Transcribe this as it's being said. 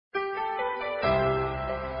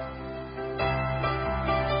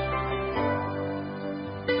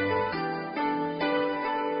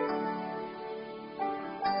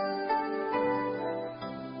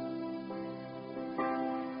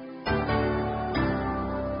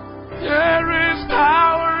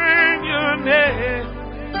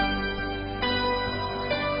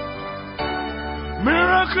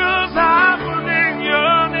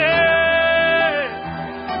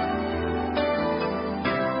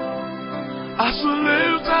As we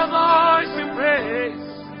lift our voice in praise,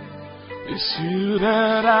 it's you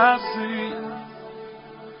that I see.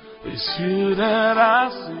 It's you that I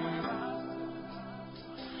see.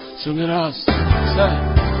 Sing it out.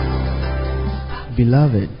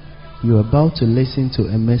 Beloved, you are about to listen to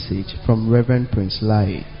a message from Reverend Prince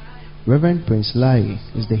Lai. Reverend Prince Lai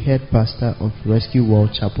is the head pastor of Rescue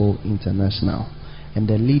World Chapel International and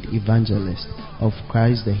the lead evangelist of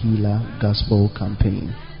Christ the Healer Gospel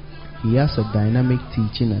Campaign. He has a dynamic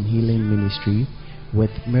teaching and healing ministry with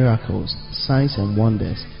miracles, signs and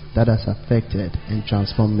wonders that has affected and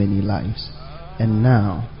transformed many lives. And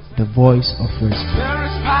now, the voice of rescue. There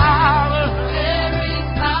is power. There is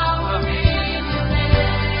power in your name.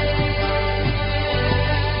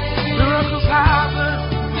 Miracles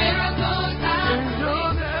happen. Miracles happen. In your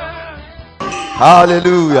name.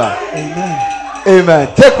 Hallelujah. Amen. Amen.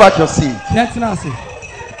 Take back your seat. Let's now see.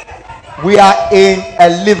 We are in a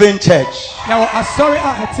living church. Now, I'm sorry,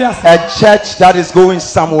 A church that is going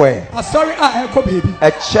somewhere. I'm sorry, baby.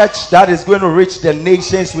 A church that is going to reach the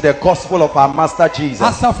nations with the gospel of our Master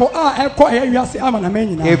Jesus.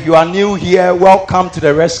 If you are new here, welcome to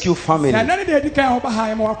the Rescue family.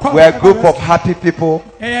 We're a group of happy people.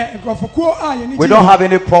 We don't have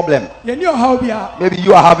any problem. Maybe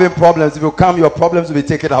you are having problems. If you come, your problems will be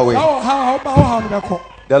taken away.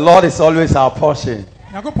 The Lord is always our portion.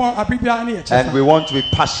 And we want to be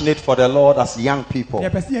passionate for the Lord as young people.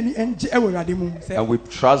 And we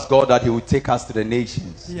trust God that He will take us to the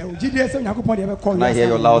nations. Can I hear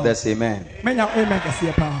your loudest amen? In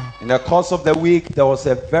the course of the week, there was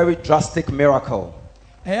a very drastic miracle.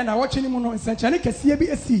 And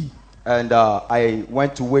I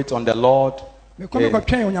went to wait on the Lord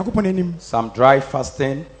in some dry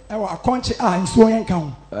fasting. And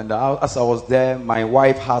as I was there, my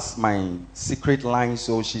wife has my secret line,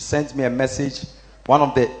 so she sent me a message one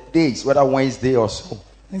of the days, whether Wednesday or so,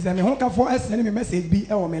 that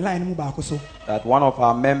one of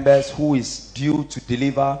our members who is due to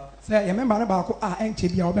deliver,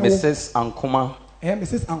 Mrs. Ankuma,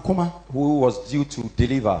 who was due to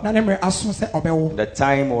deliver, the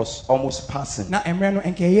time was almost passing.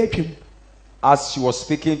 As she was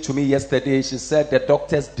speaking to me yesterday, she said the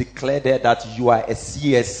doctors declared that you are a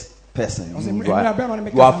CS person. You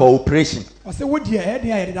are for operation. You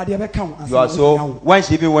are, so when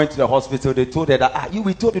she even went to the hospital, they told her that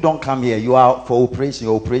we told you don't come here. You are for operation.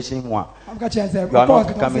 Your operation one. You are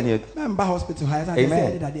not coming here.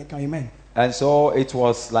 Amen. And so it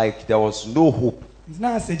was like there was no hope.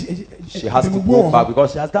 She has to go back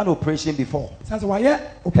because she has done operation before. Her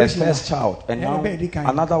first child and now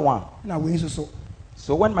another one.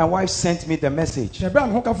 So when my wife sent me the message,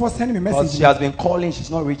 because she has been calling, she's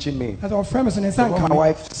not reaching me. So when my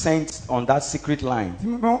wife sent on that secret line,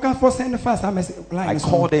 I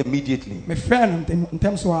called her immediately.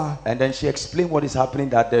 And then she explained what is happening,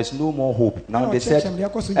 that there's no more hope. Now they said, and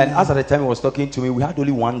as at the time he was talking to me, we had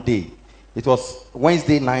only one day. It was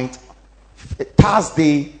Wednesday night.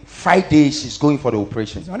 Thursday, Friday, she's going for the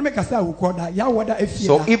operation. So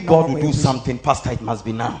if God will do something, Pastor, it must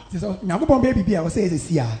be now.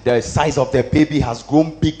 The size of the baby has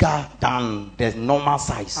grown bigger than the normal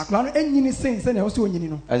size.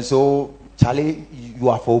 And so, Charlie, you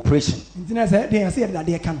are for operation.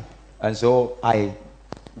 And so I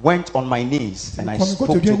went on my knees and I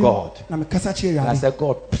spoke to God. And I said,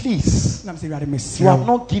 God, please, you have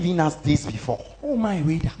not given us this before.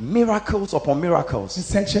 Miracles upon miracles.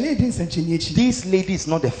 This lady is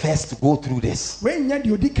not the first to go through this.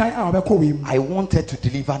 I wanted to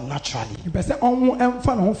deliver naturally. So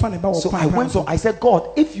I went on. I said, God,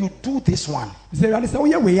 if you do this one,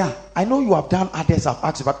 I know you have done others, I've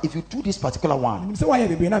asked you, but if you do this particular one, I'll let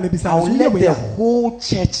the whole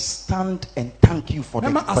church stand and thank you for the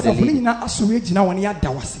lady.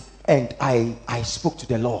 And I spoke to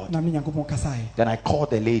the Lord. Then I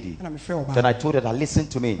called the lady. Then I told her that, listen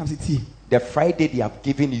to me. The Friday they have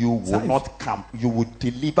given you will not come. You will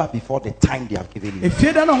deliver before the time they have given you. She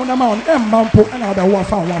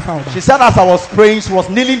said as I was praying, she was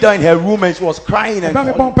kneeling down in her room and she was crying. And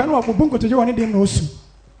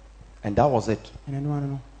that was it.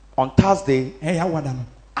 On Thursday,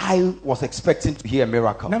 I was expecting to hear a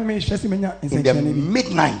miracle. In the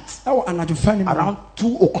midnight, around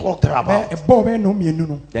 2 o'clock thereabout,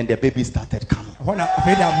 then the baby started coming. Baby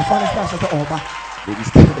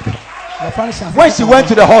started coming. When she went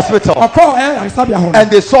to the hospital and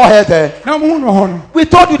they saw her there, we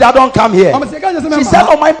told you that don't come here. She said,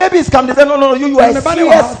 oh, my baby is coming. They said, no, you are a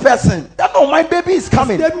serious person. No, my baby is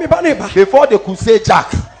coming. Before they could say Jack,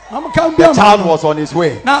 the child was on his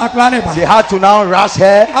way. She had to now rush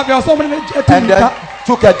her, and then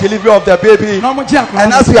took a delivery of the baby. na ɔmo gye akwadaa And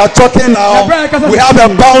no. as we are talking now, we have a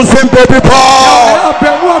bouncing baby boy. Ɛyɛ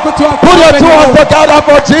abɛɛmu akoto akwadaa Put your two bɛgyina hands hɔ. together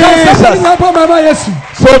for Kasa Jesus. nyina bɔ mama Yesu.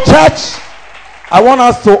 So, church, I want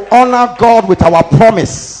us to honor God with our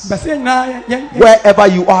promise. Bɛsɛ nyinaa yɛn Wherever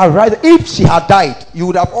you are, right? If she had died, you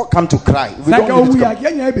would have all come to cry. We saka don't need owu to ya come.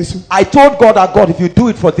 yɛn nyinaa bɛsu. I told God that God, if you do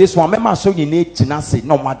it for this one, remember, so you need Chinase,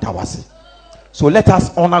 no matter what. So let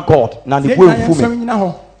us honor God. Now, the Yɛn way nyinaa we yɛn nsɔre feel nyina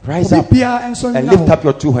hɔ. Rise Obi up biara nsɔre and nyina lift hɔ. up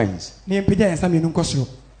your two hands. Na yɛn mpagya yɛn nsa mmienu nkɔ soro.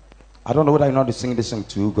 I don't know whether you know how to sing this song.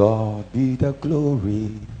 To God be the glory,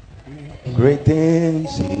 great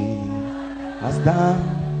things He has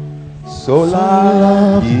done. So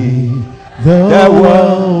love He the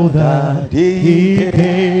world that He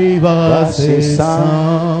gave us His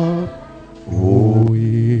Son. Oh,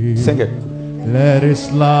 yeah. Sing it. Let His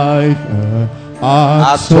life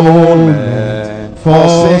atonement for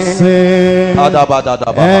sin,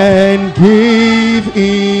 Adabadadaba. and give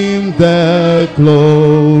Him the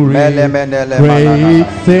glory. Mele, menele, Great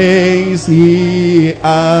manana. things He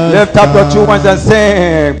has Lift up your two hands done. and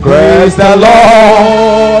sing. Praise the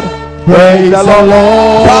Lord. Praise the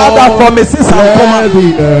Lord. Father, for Mrs. Let Ankoma, the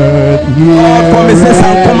earth Lord, for Mrs.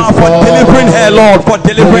 Ankoma, for delivering her, Lord, for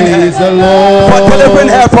delivering Praise her, the Lord. for delivering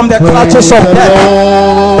her from the clutches of death,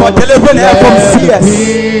 for delivering her from CS.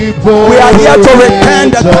 We are here to return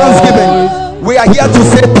the thanksgiving. We are here to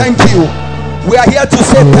say thank you. We are here to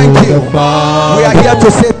say thank you. We are here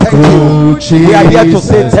to say thank you. We are here to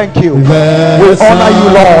say thank you. We honor you,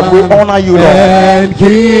 Lord. We honor you, Lord. And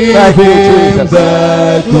give Thank you, Him Jesus.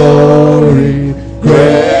 the glory.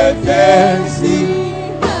 Great things He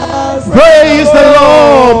has done. Praise the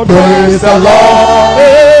Lord. Praise the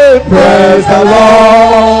Lord. Praise the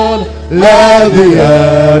Lord. Let the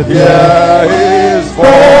earth hear His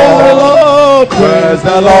voice. Praise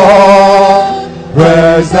the Lord.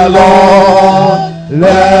 Praise the Lord.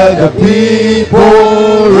 Let the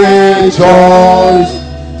people rejoice.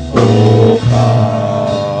 Oh,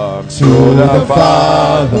 come to the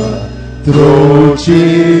Father through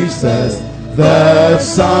Jesus the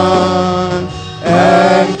Son,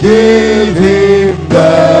 and give Him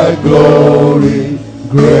the glory.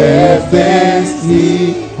 Great things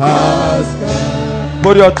He has done.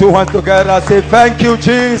 Put your two hands together and say thank you,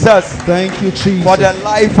 Jesus, Thank you, Jesus. for the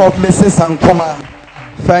life of Mrs. Ankoma.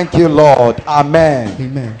 Thank you, Lord. Amen.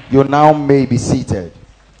 Amen. You now may be seated.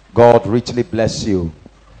 God richly bless you.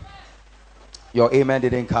 Your amen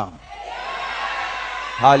didn't come.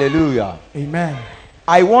 Hallelujah. Amen.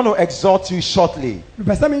 I want to exhort you shortly.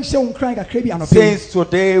 Bɛsɛ mi nhyɛ wo nkran kakra bi anɔpɛ yi. Since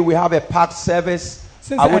today we have a packed service,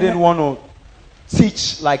 I wouldn't want to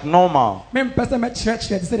teach like normal. Mempɛ sɛ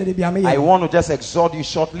mɛkyerɛkyerɛ te sɛ deɛ bi a meyɛ. I want to just exhort you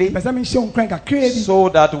shortly Bɛsɛ mi nhyɛ wo nkran kakra bi. so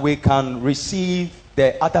that we can receive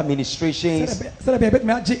the other ministrations Sɛdeɛ bɛyɛ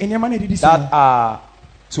bɛtumi agye nneɛma no a ɛdidi so that no. are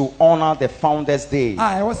to honor the Founders Day.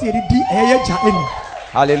 A ɛwɔ sɛ yɛde di ɛyɛ yɛ gya ɛnu.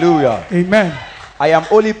 Hallelujah. Amen. I am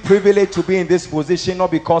only privileged to be in this position,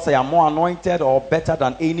 not because I am more anointed or better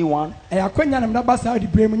than anyone, Ɛyɛ akɔnya na mena ba saa ɔde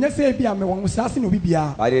brɛ mu nyɛ sɛ ebi a mewɔ nwosase na obi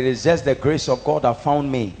biara. but it is just the grace of God that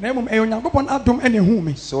found me. Na mmom ɛyɛ Onyankopɔn adom ɛna ehu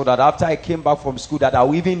me. So that after I came back from school, that I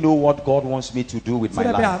will even know what God wants me to do with my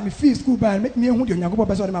Sɛdeɛ bɛyɛ life. a mefii school baa no mɛtumi ehu deɛ Onyankopɔn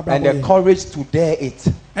pɛ sɛ ɔde And the m'abrabɔ yɛ. courage to dare it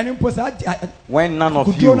Ɛne mpo saa when none of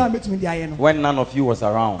koduo no a you, mɛtumi de ayɛ no. when none of you was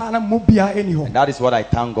around. A na mo biara ɛni hɔ. And that is what I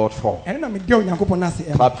thank God for. Ɛno na mede Onyankopɔn no ase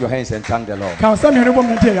ɛma. Clap your hands and thank the Lord. Ka wo nsa mmienu bɔ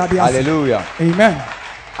mu na gye Awurade ase. Hallelujah. Amen.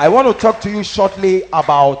 I want to talk to you shortly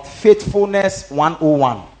about Faithfulness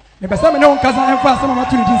 101. Mepɛ sɛ mene wo nkasa ɛmfa asɛm a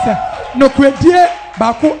mato ne din sɛ nokoredie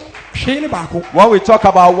baako hwee ne baako. When we talk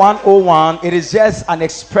about 101, it is just an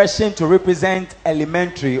expression to represent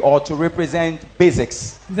elementary or to represent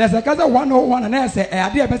basics. Sɛ sɛ ka sɛ 101 na ɛyɛ sɛ ɛyɛ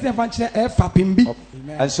adeɛ a ɛpɛ sɛ yɛmfa nkyerɛ ɛfa pem bi.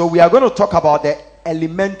 And so we are going to talk about the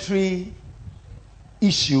elementary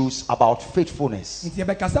issues about faithfulness. Nti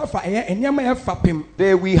yɛbɛkasa fa ɛyɛ nneɛma a yɛfa pem.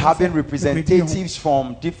 Today we have been representatives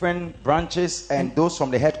from different branches and those from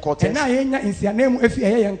the headquarters. Ɛna yɛnya nsianeɛ mu efi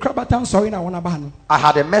ɛyɛ yɛn nkrabata nsɔre na wɔn aba no. I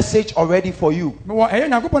had a message already for you, Mewɔ ɛyɛ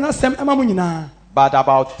Onyankopɔn asɛm ɛma mo nyinaa. but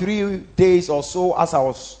about 3 days or so as I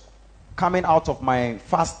was coming out of my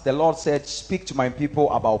fast, the Lord said, speak to my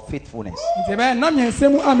people about faithfulness. Nti ɛbɛyɛ nam yɛn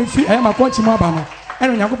nsɛm mu a mefi ɛyɛ makɔnkye mu aba no.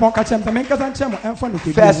 Ɛna Onyankopɔn ka kyerɛ me sɛ menkasa nkyerɛ mo ɛmfa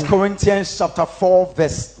nokoredie First ho. Corinthians chapter 4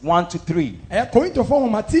 verse 1 to 3. Ɛyɛ Korintofoɔ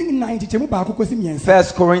nwoma ti 9 nkyekyɛmu baako kɔsi mmiɛnsa.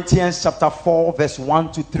 First Corinthians chapter 4 verse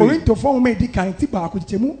 1 to 3. Korintofoɔ nwoma edi kan ti baako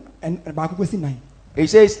nkyekyɛmu baako kɔsi 9. It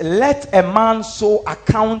says, let a man so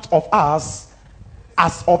account of us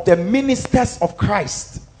as of the ministers of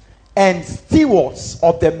Christ and stewards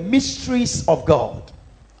of the mysteries of God.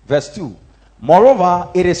 Verse 2. Moreover,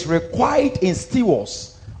 it is required in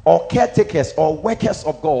stewards or caretakers or workers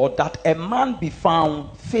of God, that a man be found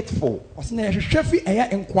faithful.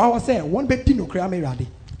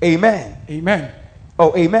 Amen. Amen.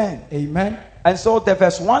 Oh, amen. Amen. And so the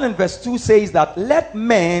verse 1 and verse 2 says that let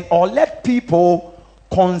men or let people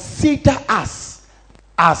consider us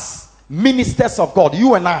as ministers of God.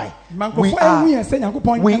 You and I, we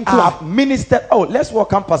are ministers. Oh, let's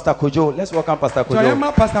welcome Pastor Kojo. Let's welcome Pastor Kojo.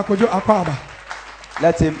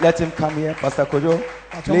 Let him come here, Pastor Kojo.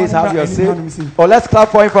 Please have your seat. Oh, let's clap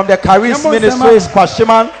for him from the Charis Ministries,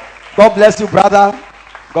 Kwashiman. God bless you, brother.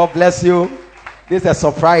 God bless you. This is a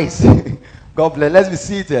surprise. God bless. Let's be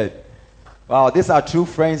seated. Wow, these are true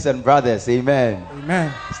friends and brothers. Amen.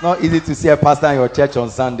 Amen. It's not easy to see a pastor in your church on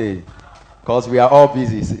Sunday because we are all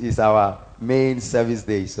busy. It's our main service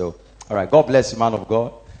day. So, all right. God bless you, man of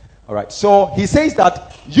God. All right. So he says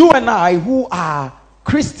that you and I, who are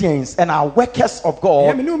Christians and are workers of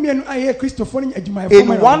God, in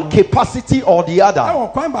one capacity or the other,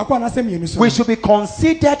 we should be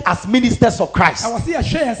considered as ministers of Christ.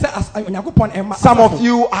 Some of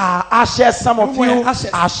you are ushers, some of you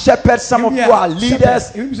are shepherds, some of you are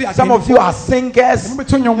leaders, some of you are singers.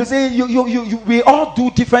 You see, we all do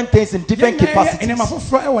different things in different capacities. And Paul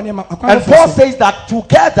says that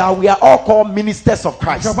together we are all called ministers of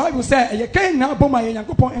Christ.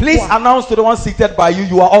 Please announce to the one seated by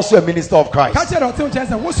you are also a minister of Christ.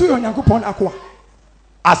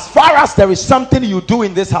 As far as there is something you do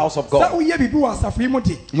in this house of God, you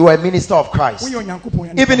are a minister of Christ.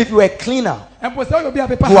 Even if you are a cleaner,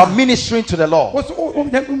 you are ministering to the Lord.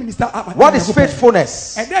 What is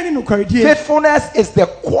faithfulness? Faithfulness is the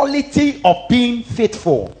quality of being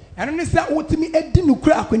faithful. Don't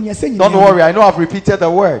worry, I know I've repeated the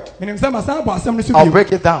word. I'll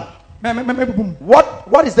break it down.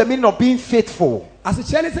 What is the meaning of being faithful?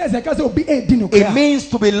 It means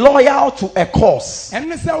to be loyal to a cause. It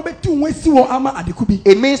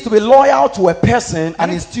means to be loyal to a person, an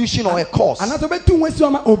institution, or a cause.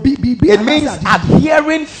 It means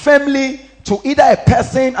adhering firmly to either a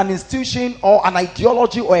person, an institution, or an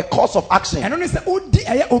ideology, or a course of action.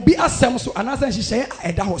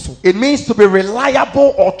 It means to be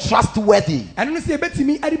reliable or trustworthy.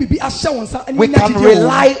 We can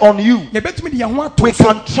rely on you. We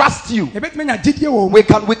can trust you. We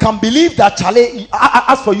can believe that, Charlie,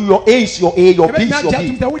 as for you, your A is your A, your B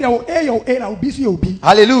is your B.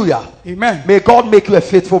 Hallelujah. Amen. May God make you a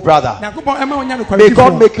faithful brother. May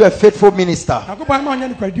God make you a faithful minister.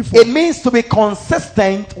 It means to be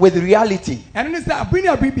consistent with reality. You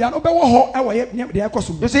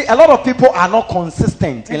see, a lot of people are not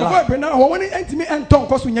consistent in life.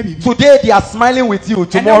 Today they are smiling with you,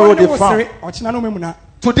 tomorrow they frown.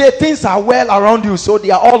 Today things are well around you, so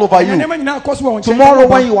they are all over you. Tomorrow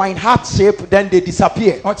when you are in hardship, then they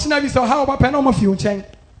disappear.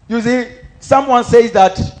 You see, someone says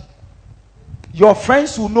that your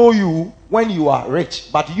friends will know you when you are rich,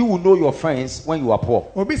 but you will know your friends when you are poor.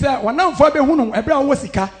 When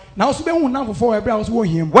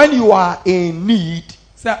you are in need,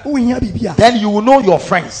 then you will know your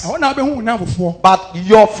friends. But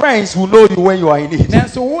your friends will know you when you are in need,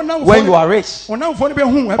 when you are rich, or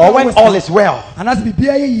when all is well.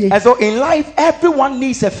 And so in life, everyone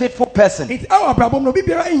needs a faithful person.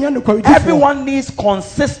 Everyone needs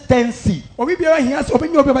consistency.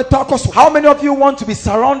 How many of you want to be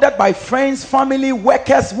surrounded by friends, family,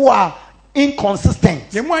 workers who are inconsistent?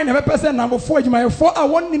 When the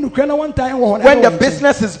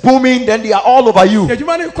business is booming, then they are all over you. Today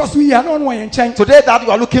that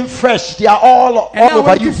you are looking fresh, they are all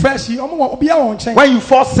over you. When you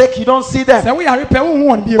fall sick, you don't see them. When you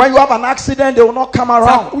have an accident, they will not come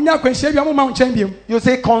around. You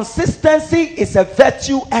see, consistency is a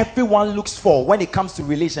virtue everyone looks for when it comes to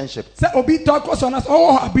relationships. And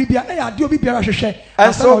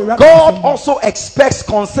so God also expects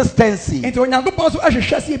consistency. Faithfulness.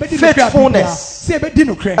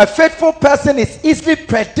 A faithful person is easily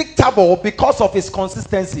predictable because of his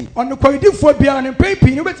consistency. You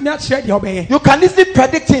can easily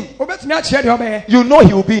predict him. You know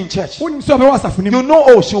he will be in church. You know,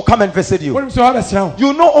 oh, she will come and visit you.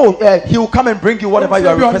 You know, oh, he will come and bring you whatever you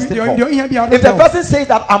are requesting for. If the person says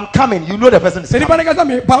that I'm coming, you know the person is coming.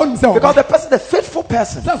 Because the person is a faithful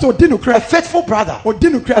person, a faithful brother,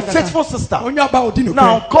 a faithful sister.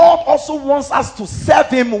 Now, God also wants us to serve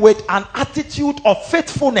him with an attitude of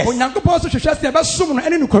faithfulness.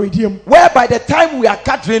 where by the time we are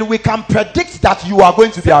gathering, we can predict that you are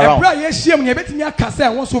going to be around. By the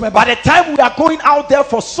time we are going out there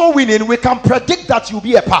for soul winning, we can predict that you'll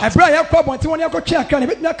be a part. When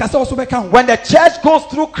the church goes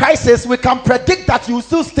through crisis, we can predict that you will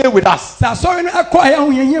still stay with us.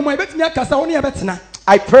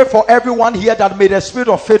 I pray for everyone here that may the spirit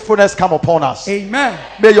of faithfulness come upon us. Amen.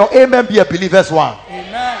 May your amen be a believer's one.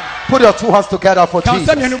 Amen. Put your two hands together for Jesus.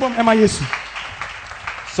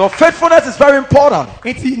 So faithfulness is very important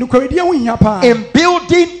in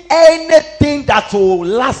building anything that will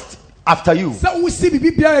last after you. In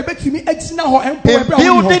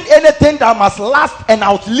building anything that must last and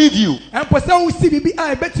outlive you, you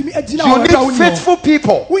need faithful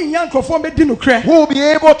people who will be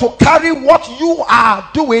able to carry what you are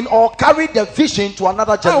doing or carry the vision to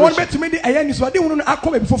another generation.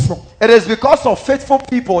 It is because of faithful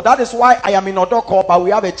people. That is why I am in Odoko, but we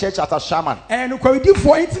have a church at Ashaman.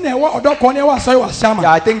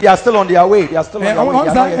 Yeah, I think they are still on their way. They are still on their way. They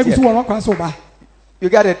are not yet here. You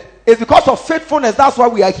get it? It's because of faithfulness. That's why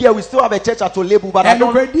we are here. We still have a church at Olebu, but I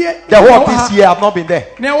don't. The whole this year, I've not been there.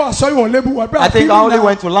 I think I only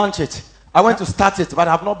went to launch it. I went to start it, but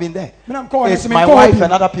I have not been there. It's my wife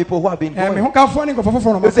and other people who have been going. You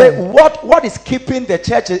say, what is keeping the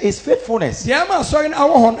church is faithfulness.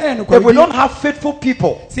 If we don't have faithful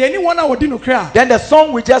people, then the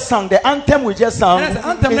song we just sang, the anthem we just sang,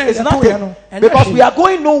 is nothing. Because we are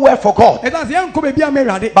going nowhere for God.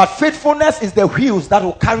 But faithfulness is the wheels that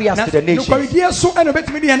will carry us to the nations. I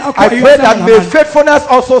pray that may faithfulness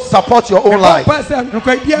also support your own life.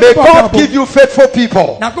 May God give you faithful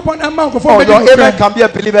people. Oh, your amen can be a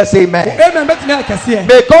believer. Say amen.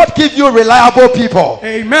 May God give you reliable people.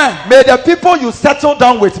 Amen. May the people you settle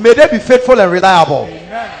down with, may they be faithful and reliable.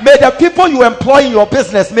 Amen. May the people you employ in your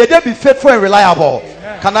business, may they be faithful and reliable. Amen.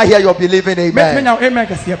 Can I hear your believing? Amen.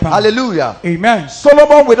 Hallelujah. Amen.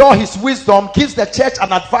 Solomon, with all his wisdom, gives the church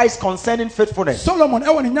an advice concerning faithfulness. He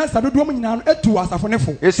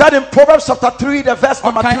said in Proverbs chapter 3, the verse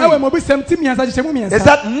number 3, he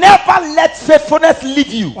said, never let faithfulness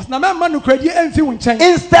leave you.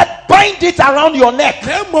 Instead, bind it around your neck.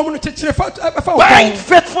 Bind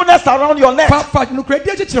faithfulness around your neck.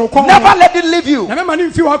 Never let it leave you.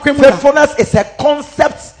 Faithfulness is a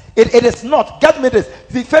concept. It is not. Get me this.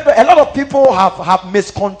 A lot of people have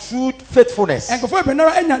misconstrued faithfulness. They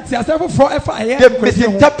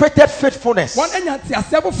misinterpreted faithfulness. And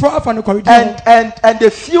they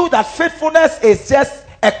feel that faithfulness is just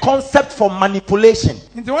a concept for manipulation.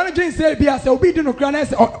 It's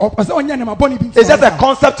just a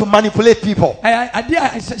concept to manipulate people.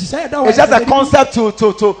 It's just a concept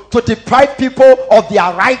to deprive people of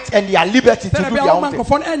their right and their liberty to do their own thing.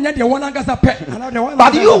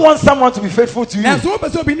 But you want someone to be faithful to you.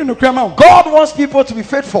 God wants people to be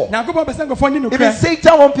faithful. Even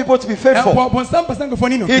Satan wants people to be faithful.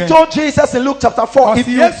 He told Jesus in Luke chapter 4, if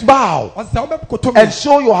you bow and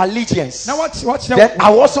show your allegiance, then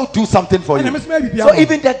I will also do something for you. So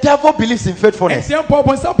even the devil believes in faithfulness.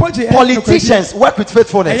 Politicians work with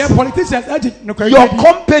faithfulness. Your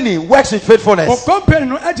company works with faithfulness.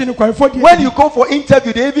 When you go for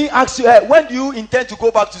interview, they even ask you, when do you intend to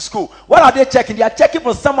go back to school? What are they checking? They are checking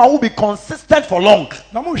for someone who will be consistent for long.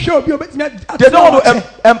 They don't want to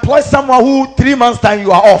employ someone who 3 months time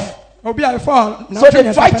you are off. So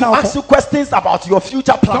they try to ask you questions about your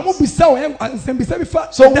future plans. So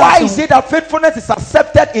why is it that faithfulness is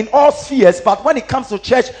accepted in all spheres, but when it comes to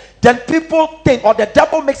church, then people think, or the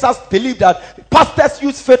devil makes us believe that pastors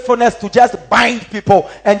use faithfulness to just bind people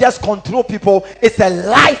and just control people? It's a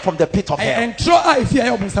lie from the pit of hell.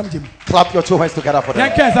 Clap your two hands together for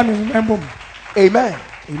that. Amen.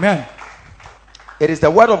 Amen. It is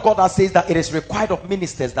the word of God that says that it is required of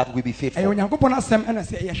ministers that we be faithful. From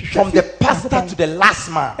the pastor to the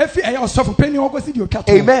last man.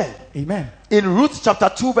 Amen. Amen. In Ruth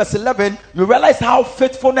chapter 2 verse 11, you realize how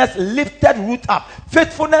faithfulness lifted Ruth up.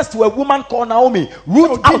 Faithfulness to a woman called Naomi.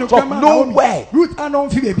 Ruth out of nowhere.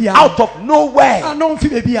 Out of nowhere.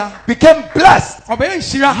 Became blessed.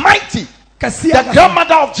 Mighty. The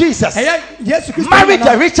grandmother of Jesus married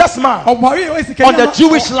the richest man on the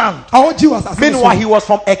Jewish land. Meanwhile, he was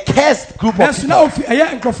from a cursed group of people,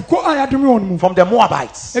 from the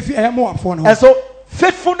Moabites. And so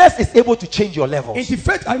faithfulness is able to change your levels. I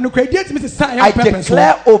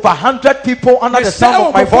declare over 100 people under the sound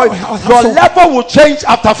of my voice, your level will change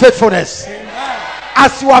after faithfulness.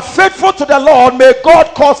 As you are faithful to the Lord, may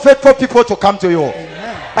God cause faithful people to come to you.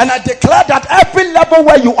 And I declare that every level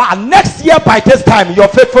where you are next year by this time, your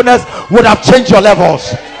faithfulness would have changed your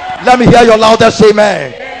levels. Let me hear your loudest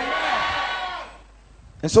amen.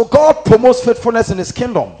 And so God promotes faithfulness in his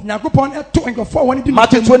kingdom. Matthew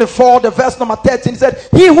 24, the verse number 13 said,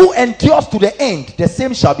 he who endures to the end, the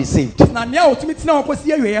same shall be saved. He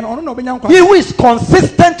who is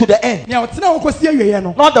consistent to the end, not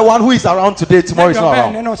the one who is around today, tomorrow is not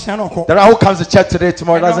around. The one who comes to church today,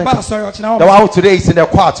 tomorrow doesn't come. The one who today is in the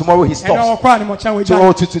choir, tomorrow he stops.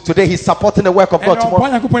 Today he's supporting the work of God,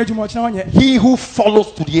 tomorrow. He who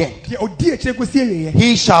follows to the end,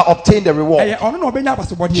 he shall obtain the reward.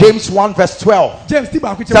 James 1 verse 12 said,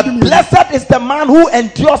 blessed is the man who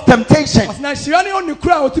endures temptation, for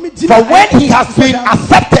when he has been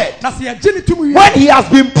accepted, when he has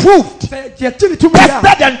been proved,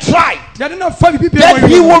 tested and tried, then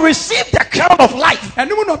he will receive the crown of life.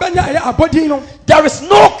 There is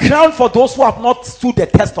no crown for those who have not stood the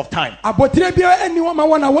test of time. There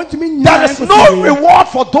is no reward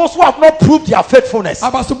for those who have not proved their faithfulness.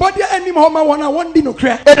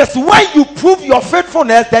 It is when you prove your faithfulness,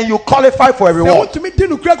 then you qualify for a reward.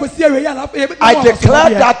 I declare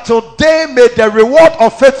that today may the reward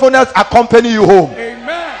of faithfulness accompany you home.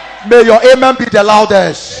 Amen. May your amen be the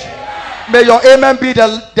loudest. May your amen be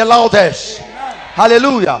the loudest. Amen.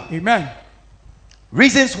 Hallelujah. Amen.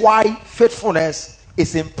 Reasons why faithfulness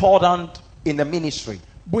is important in the ministry.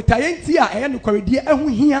 If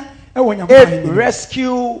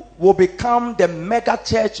Rescue will become the mega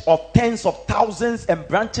church of tens of thousands and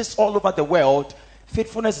branches all over the world,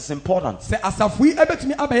 faithfulness is important. Faithfulness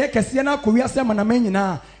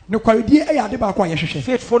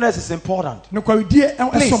is important.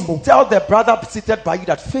 Please tell the brother seated by you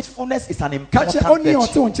that faithfulness is an important virtue.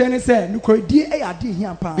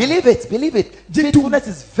 Believe it. Faithfulness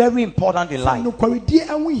is very important in life.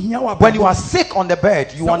 When you are sick on the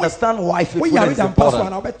bed, you understand why faithfulness is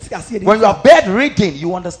important. When you are bedridden,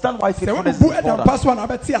 you understand why faithfulness is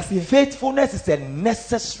important. Faithfulness is a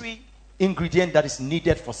necessary ingredient that is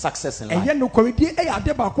needed for success in life.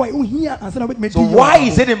 So why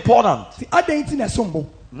is it important?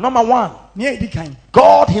 Number one,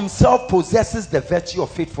 God himself possesses the virtue of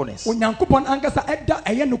faithfulness. 1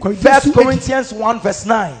 Corinthians 1 verse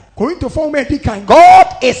 9. God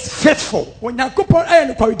is faithful.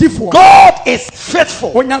 God is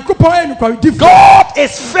faithful. God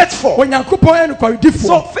is faithful.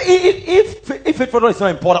 So if faithfulness is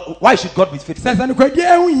not important, why should God be faithful?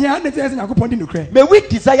 May we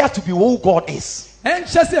desire to be who God is. Amen.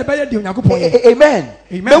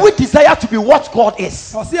 May we desire to be what God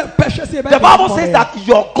is. The Bible says that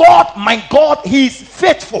your God, my God, he is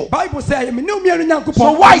faithful. So why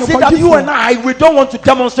is it that you and I, we don't want to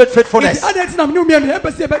demonstrate faithfulness? Why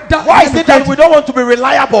is it that we don't want to be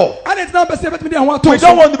reliable? We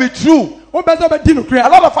don't want to be true. A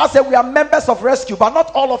lot of us say we are members of Rescue, but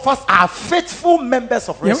not all of us are faithful members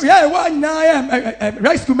of Rescue.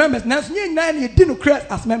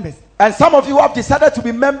 And some of you have decided to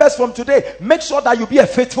be members from today. Make sure that you be a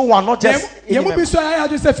faithful one, not just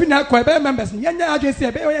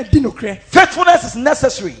faithfulness is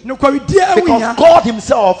necessary because God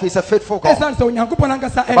himself is a faithful God.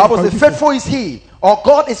 The Bible says, faithful is he, or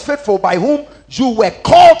God is faithful, by whom you were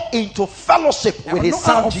called into fellowship with his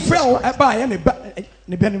son Jesus Christ.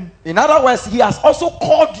 In other words, he has also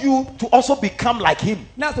called you to also become like him.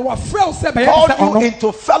 Called you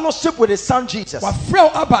into fellowship with his son Jesus.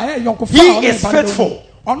 He is faithful.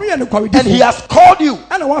 And he has called you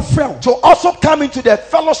to also come into the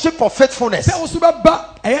fellowship of faithfulness.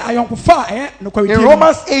 In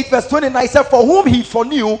Romans 8 verse 29 said, for whom he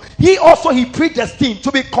foreknew, he predestined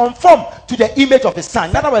to be conformed to the image of his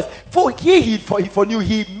son. In other words, for he foreknew,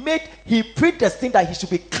 he predestined that he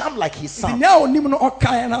should become like his son.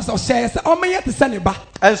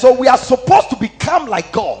 And so we are supposed to become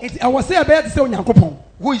like God,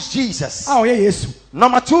 who is Jesus.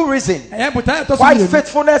 Number two reason why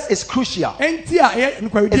faithfulness is crucial is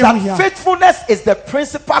that faithfulness is the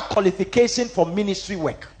principal qualification for ministry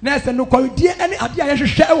work. Listen to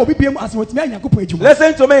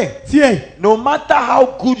me. No matter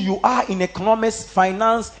how good you are in economics,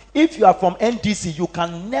 finance, if you are from NDC, you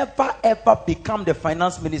can never ever become the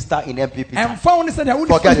finance minister in MPP.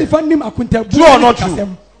 Forget it. True or not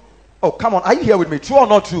true? Oh, come on. Are you here with me? True or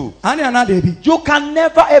not true? You can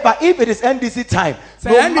never ever, if it is NDC time,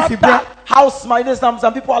 no matter house management.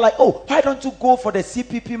 Some people are like, oh, why don't you go for the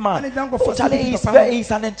CPP man? Oh, Charlie,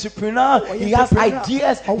 he's an entrepreneur. He has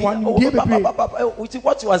ideas.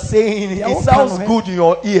 What you are saying, it sounds good in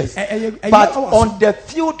your ears. But on the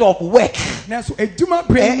field of work,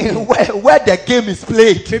 where the game is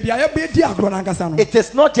played, it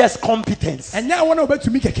is not just competence.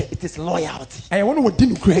 It is loyalty.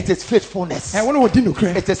 It is faithfulness.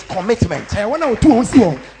 It is commitment.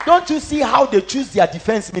 Don't you see how they choose their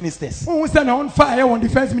defense ministers?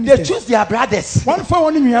 They choose their brothers.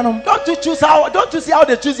 Don't you see how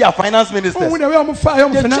they choose their finance ministers?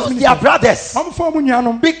 They choose their brothers.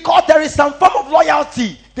 Because there is some form of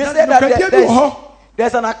loyalty. They say that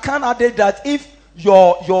there's an account adage that if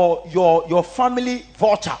your family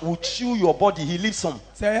vulture will chew your body, he leaves some.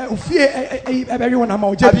 Have you heard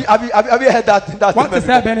that? What is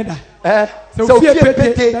that?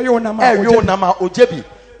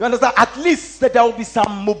 You understand? At least there will be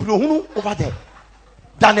some mobluhunu over there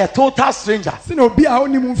than a total stranger.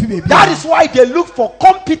 That is why they look for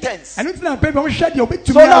competence. So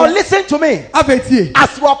now listen to me.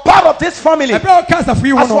 As you are part of this family, as you are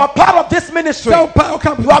part of this ministry, you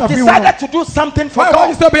have decided to do something for God.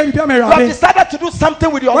 You have decided to do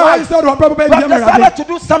something with your life. You have decided to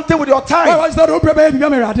do something with your time.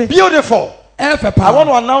 Beautiful. I want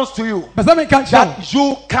to announce to you that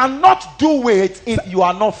you cannot do it if you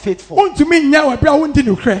are not faithful.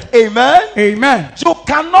 Amen. Amen. You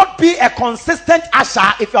cannot be a consistent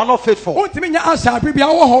usher if you are not faithful. You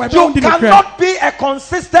cannot be a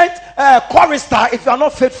consistent chorister if you are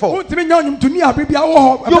not faithful. You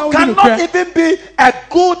cannot even be a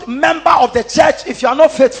good member of the church if you are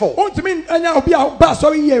not faithful. It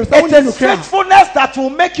is faithfulness that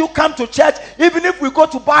will make you come to church even if we go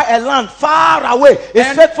to buy a land far away.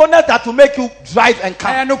 It's faithfulness that will make you drive and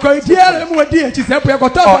come. If you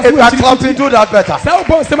are clapping, do that better.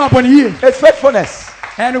 It's faithfulness.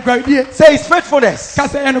 Say it's faithfulness.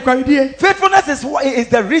 Faithfulness is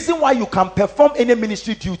the reason why you can perform any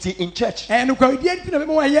ministry duty in church. Can I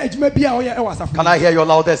hear your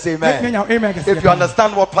loudest amen? If you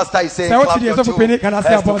understand what Pastor is saying, clap your two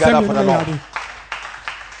hands together for the Lord.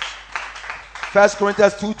 1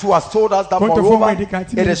 Corinthians 2:2 has told us that moreover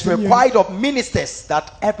it is required of ministers that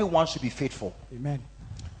everyone should be faithful. Amen.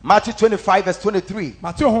 Matthew 25 verse 23.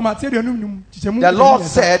 The Lord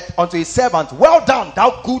said unto his servant, well done,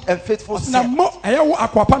 thou good and faithful servant.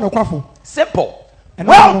 Simple.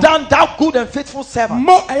 Well done, thou good and faithful servant.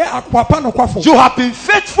 You have been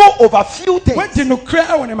faithful over few things.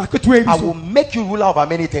 I will make you ruler over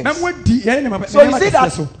many things. So you see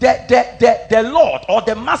that the Lord or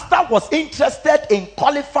the master was interested in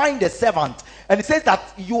qualifying the servant, and he says that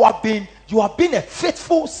you have been a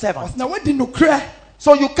faithful servant.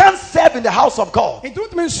 So you can't serve in the house of God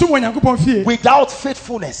without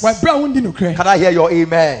faithfulness. Can I hear your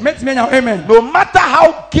amen? No matter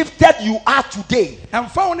how gifted you are today,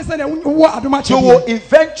 you will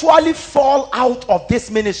eventually fall out of this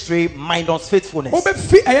ministry minus faithfulness. No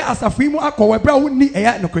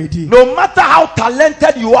matter how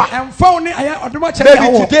talented you are,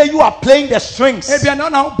 maybe today you are playing the strings,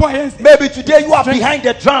 maybe today you are behind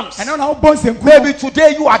the drums, maybe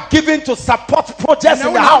today you are giving to support projects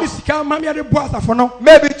in the house.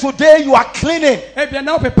 Maybe today you are cleaning and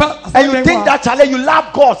you think that you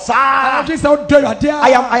love God. I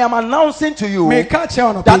am announcing to you that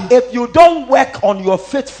if you don't work on your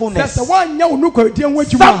faithfulness,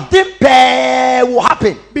 something bad will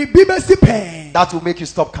happen that will make you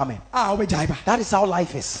stop coming. That is how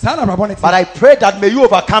life is. But I pray that may you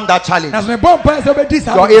overcome that challenge.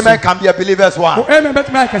 Your amen can be a believer's one.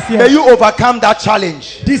 May you overcome that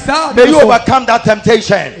challenge. May you overcome that temptation.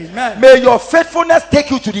 Amen. May your faithfulness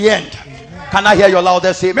take you to the end. Amen. Can I hear your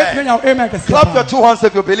loudest amen? Clap your two hands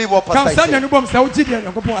if you believe what Pastor is saying.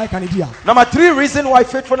 Number 3 reason why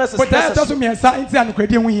faithfulness is necessary.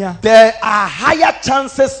 There are higher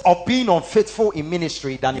chances of being unfaithful in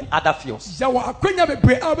ministry than in other fields.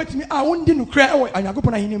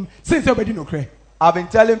 I've been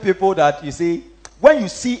telling people that, you see, when you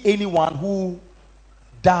see anyone who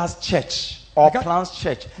does church or plants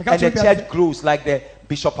church and the church grows like the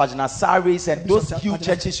Bishop Ajinasaris and those huge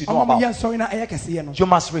churches you know about, you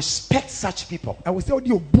must respect such people.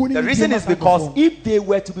 The reason is because if they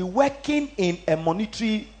were to be working in a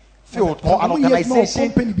monetary field or an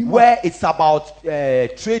organization where it's about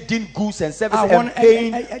trading goods and services and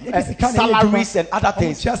paying salaries and other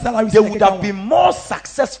things, they would have been more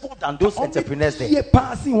successful than those entrepreneurs there.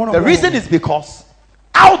 The reason is because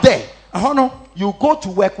out there You go to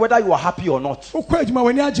work whether you are happy or not.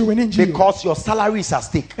 Because your salary is at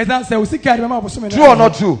stake. True or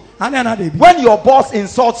not true? When your boss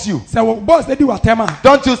insults you,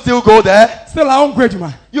 don't you still go there?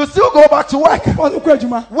 You still go back to work.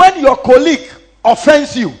 When your colleague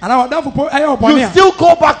offends you, you still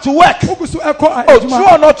go back to work. Oh, true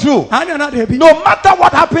or not true? No matter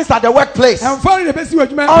what happens at the workplace,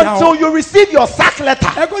 until you receive your sack letter,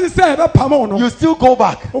 you still go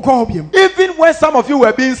back. Even when some of you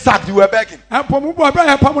were being sacked, you were begging.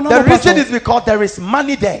 The reason is because there is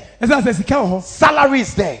money there, salary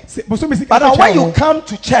is there. But when you come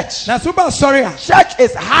to church, church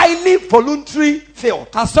is highly voluntary field.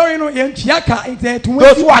 Those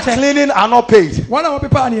who are cleaning are not paid.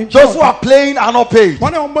 Those who are playing are not paid.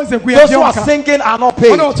 Those who are singing are not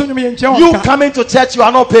paid. You coming to church, you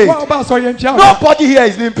are not paid. Nobody here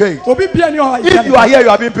is being paid. If you are here, you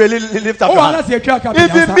are being paid. Lift up your hand.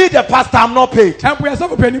 Even me, the pastor, I'm not paid.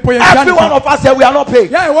 Every one of us here, we are not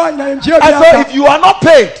paid. And so if you are not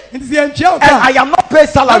paid, and I am not paid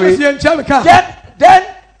salary, then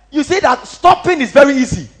you see that stopping is very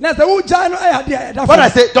easy. When I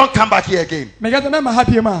say, don't come back here again.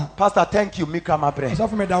 Pastor, thank you.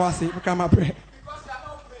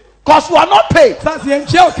 Because you are not paid.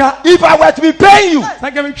 If I were to be paying you,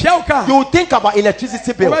 you think about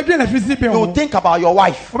electricity bill. You think about your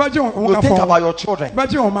wife. You think about your children.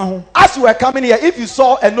 As you were coming here, if you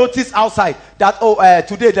saw a notice outside that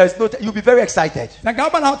today there is no, you'll be very excited. Today,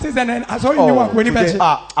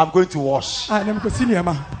 I'm going to wash.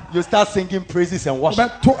 You start singing praises and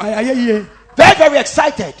worship. Very, very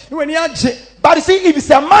excited. But you see, if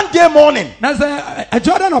it's a Monday morning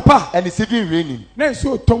and it's even raining,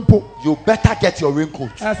 you better get your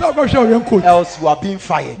raincoat. Else you are being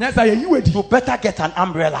fired. You better get an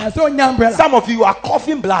umbrella. Some of you are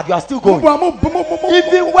coughing blood, you are still going.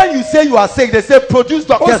 Even when you say you are sick, they say produce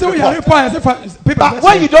doctor's report. But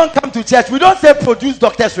when you don't come to church, we don't say produce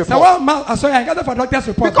doctor's report. Because you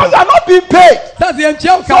are not being paid. So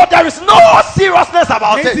there is no seriousness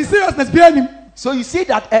about it. So you see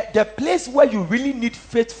that the place where you really need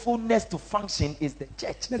faithfulness to function is the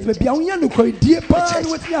church. The church.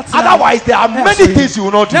 Otherwise, there are many things you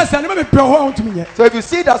will not do. So if you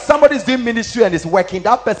see that somebody is doing ministry and is working,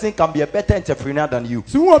 that person can be a better entrepreneur than you.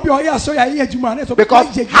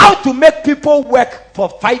 Because how to make people work for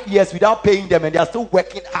 5 years without paying them and they are still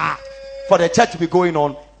working hard for the church to be going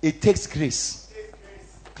on, it takes grace.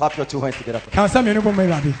 Clap your two hands together.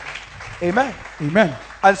 Amen. Amen.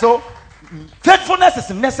 And so faithfulness is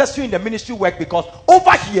necessary in the ministry work, because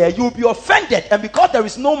over here you will be offended, and because there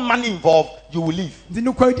is no money involved, you will leave. That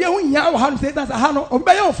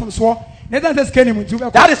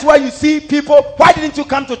is why you see people, why didn't you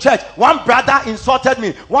come to church? One brother insulted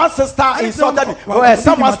me, one sister insulted me,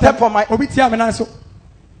 someone stepped on my...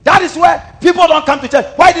 That is where people don't come to church.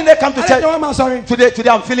 Why didn't they come to church? Today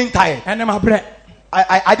I'm feeling tired.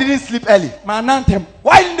 I didn't sleep early.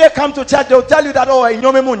 Why didn't they come to church? They'll tell you that,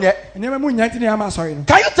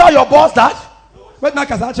 can you tell your boss that?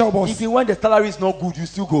 Even when the salary is not good, you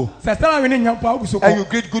still go. And you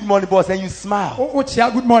greet good morning boss and you smile.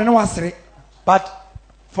 But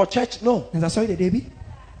for church, no.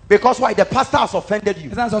 Because why? The pastor has offended you.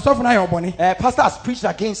 Pastor has preached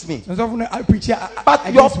against me.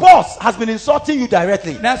 But your boss has been insulting you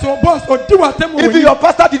directly. If your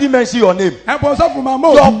pastor didn't mention your name, your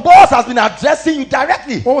boss has been addressing you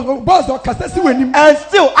directly. And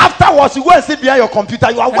still, afterwards, you go and sit behind your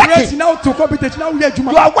computer. You are working.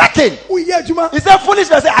 You are working. He said, foolish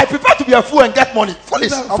man, say, I prefer to be a fool and get money.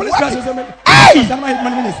 Foolish. Hey!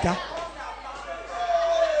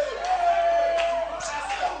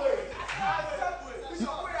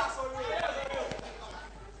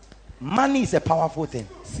 Money is a powerful thing.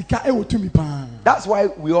 That's why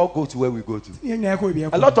we all go to where we go to.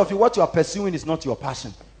 A lot of you, what you are pursuing is not your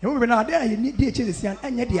passion. A lot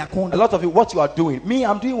of you, what you are doing. Me,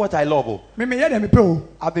 I'm doing what I love.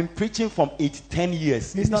 I've been preaching from 10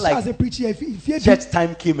 years. It's not like church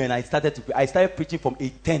time came and I started preaching from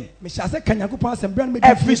 10.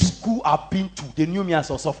 Every school I've been to, they knew me as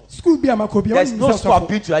a sophomore. There's no school I've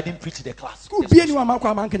been to, I didn't preach the class.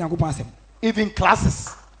 Even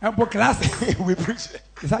classes. We preach.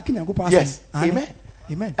 Yes. Amen.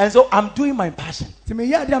 Amen. And so I'm doing my passion. I'm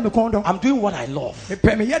doing what I love.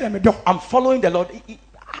 I'm following the Lord.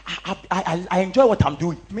 I enjoy what I'm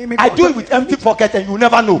doing. I do it with empty pocket and you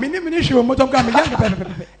never know. It's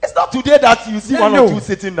not today that you see one or two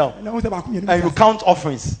sitting down and you count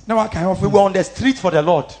offerings. We were on the street for the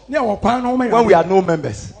Lord when we had no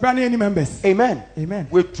members. Amen.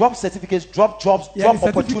 We dropped certificates, dropped jobs, dropped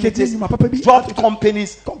opportunities, dropped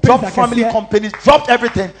companies, dropped family companies, dropped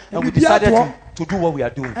everything, and we decided to do what we are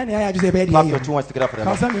doing. Clap your two hands together for them.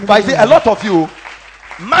 But I see a lot of you,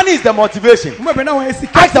 money is the motivation.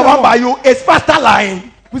 Ask the one by you, is pastor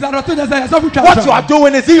lying? What you are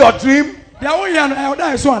doing, is it your dream?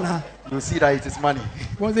 You see that it is money.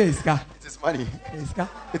 It is money.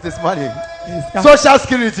 It is money. Social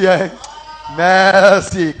security.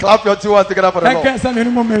 Mercy. Clap your two hands together for the Lord.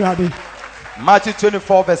 Matthew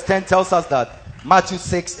 24 verse 10 tells us that.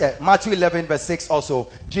 Matthew 11 verse 6 also.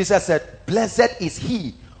 Jesus said, blessed is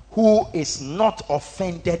he who is not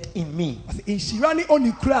offended in me.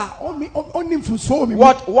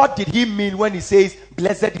 What did he mean when he says,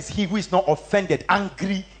 blessed is he who is not offended,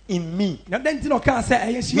 angry in me? He didn't say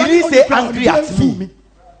angry at me,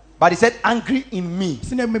 but he said angry in me.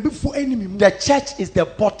 The church is the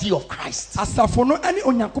body of Christ.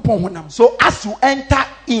 So as you enter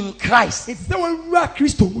in Christ,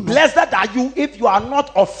 blessed are you if you are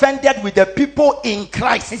not offended with the people in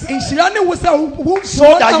Christ, so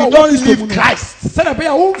that you don't leave Christ. Do you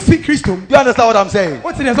understand what I'm saying?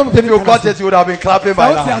 If you got it, you would have been clapping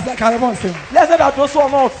by now. Blessed are those who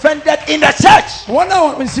are not offended in the church,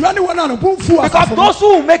 because those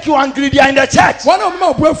who make you angry, they are in the church. Tell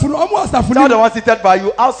the one seated by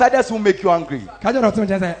you, outsiders who make you angry.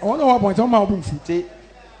 See,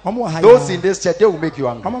 those in this church, they will make you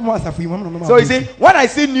angry. So you see, when I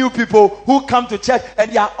see new people who come to church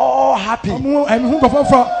and they are all happy,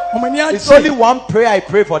 it's only one prayer I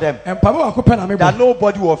pray for them, that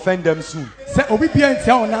nobody will offend them soon.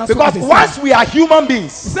 Because once we are human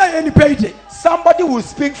beings, somebody will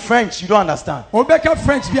speak French, you don't understand.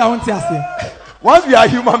 Once we are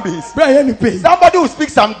human beings, somebody will speak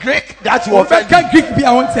some Greek that will offend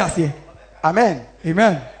you. Amen.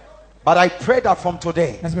 But I pray that from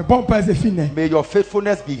today, may your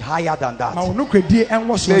faithfulness be higher than that.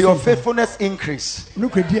 May your faithfulness increase.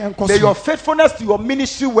 May your faithfulness to your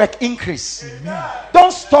ministry work increase.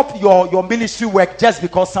 Don't stop your ministry work just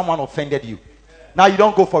because someone offended you. Now you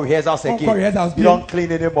don't go for rehearsals again. You don't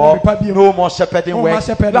clean anymore. No more shepherding work.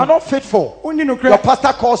 You are not faithful. Your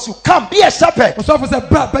pastor calls you, come be a shepherd. You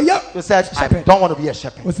said, I don't want to be a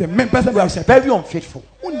shepherd. You are very unfaithful.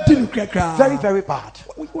 Very, very bad.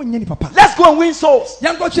 Let's go and win souls. Say,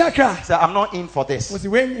 I'm not in for this.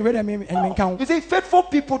 You see, faithful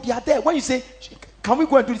people, they are there. When you say, can we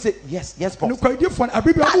go and do this? Say, yes, boss. That's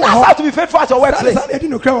how to be faithful at your workplace.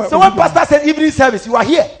 So when pastor said evening service, you are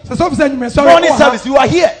here. Morning service, you are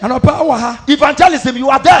here. Evangelism,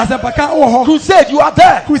 you are there. Crusade, you are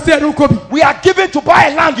there. We are given to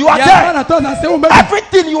buy land, you are there.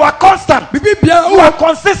 Everything, you are constant. You are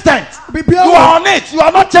consistent. You are on it. You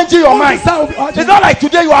are not changing your mind. It's not like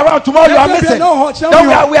today you are around, tomorrow you are missing. No,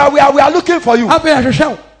 we are looking for you.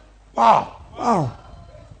 Wow.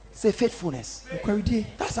 Say faithfulness.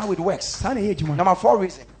 That's how it works. Number 4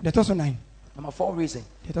 reason. Number 4 reason.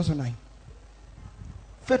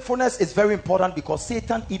 Faithfulness is very important because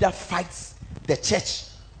Satan either fights the church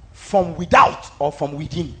from without or from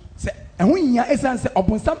within. If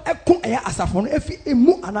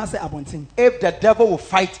the devil will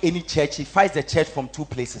fight any church, he fights the church from 2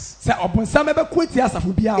 places.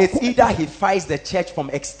 It's either he fights the church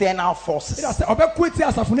from external forces, or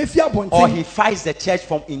he fights the church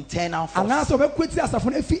from internal forces.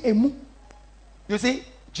 You see,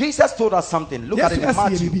 Jesus told us something. Look at it in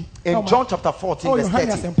Matthew. In John chapter 14 verse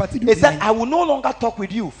 30. He said, I will no longer talk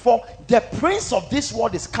with you, for the prince of this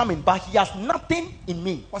world is coming, but he has nothing in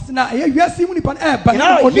me. He has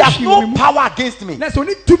no power against me. So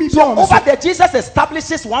over there, Jesus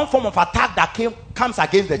establishes one form of attack that comes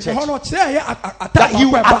against the church. That he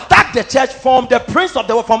will attack the church from the prince of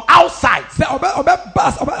the world, from outside. That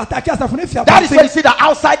is why you see the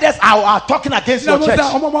outsiders are talking against your church.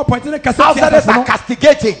 Outsiders are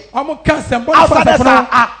castigating. Outsiders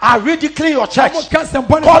are ridiculing your church,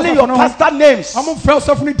 calling your pastor names,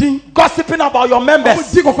 gossiping about your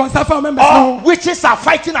members. All witches are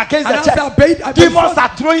fighting against the church. Demons are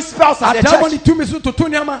throwing spells at the church.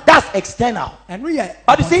 That's external.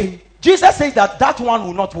 But you see, Jesus says that one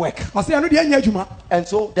will not work. And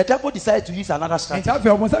so the devil decided to use another strategy. In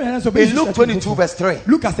In Luke 22 verse 3.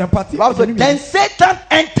 Luke as empathy. Bible said, then Satan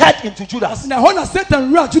entered into Judas. Now Satan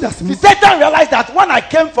See, Satan realized that when I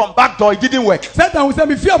came from back door, it didn't work. Satan will say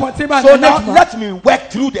me fear about So now let me work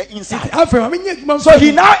through the inside. So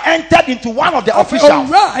he now entered into one of the officials,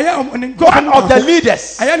 one of the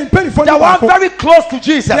leaders, the one very close to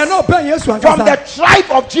Jesus, from the tribe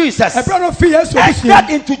of Jesus, entered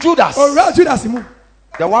into Judas,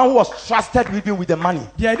 the one who was trusted with him with the money.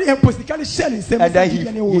 And then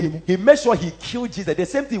he made sure he killed Jesus. The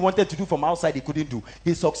same thing he wanted to do from outside, he couldn't do.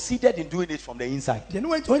 He succeeded in doing it from the inside. In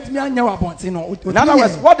other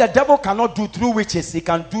words, what the devil cannot do through witches, he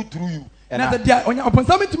can do through you. That's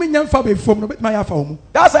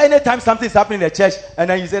why anytime something is happening in the church, and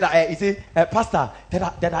then you say that, Pastor,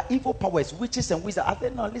 there are evil powers, witches and wizards. I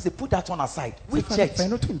said, no, listen, put that one aside. Which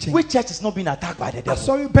church is not being attacked by the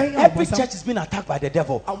devil? Every church is being attacked by the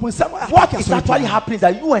devil. What is actually happening is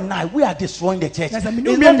that you and I, we are destroying the church. It's not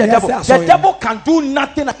the devil. The devil can do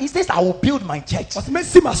nothing. He says, I will build my church. And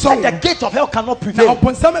the gate of hell cannot prevail.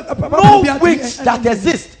 No witch that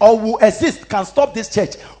exists or will exist can stop this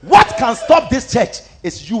church. What can stop this church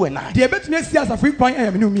is you and I. If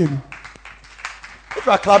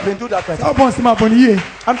you are clapping, do that right.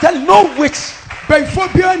 I'm telling you, no witch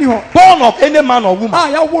born of any man or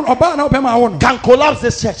woman can collapse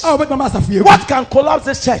this church. What can collapse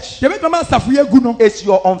this church is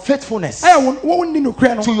your unfaithfulness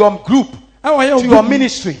to your group, to your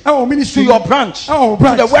ministry, to your branch,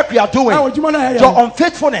 to the work we are doing, your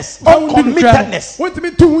unfaithfulness, uncommittedness. When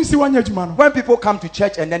people come to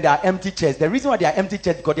church and then there are empty chairs, the reason why they are empty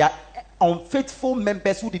chairs is because they are unfaithful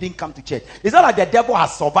members who didn't come to church. It's not like the devil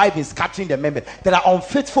has survived in scattering the members. There are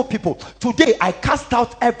unfaithful people. Today I cast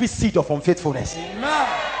out every seed of unfaithfulness.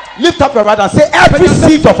 Lift up your right hand and say, every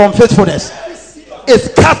seed of unfaithfulness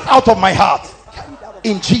is cast out of my heart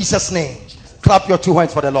in Jesus' name. Clap your two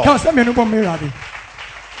hands for the Lord.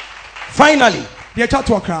 Finally,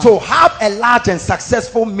 to have a large and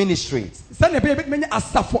successful ministry,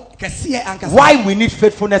 why we need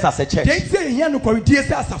faithfulness as a church.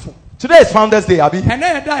 Today is Founders Day, Abi.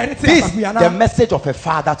 This is the message of a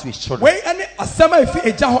father to his children.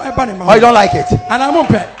 Oh, you don't like it?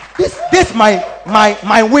 This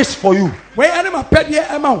my wish for you.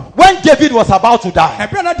 When David was about to die,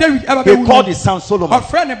 he called his son Solomon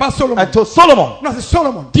and told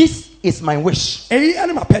Solomon, this is my wish.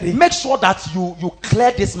 Make sure that you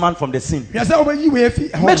clear this man from the sin.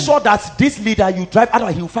 Make sure that this leader you drive,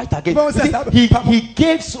 otherwise he will fight again. He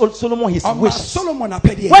gave Solomon his wish.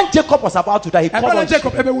 When Jacob was about to die, he called on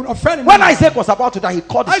Jacob. When Isaac was about to die, he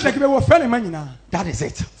called his children. That is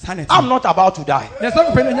it. I'm not about to die.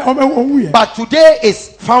 But today is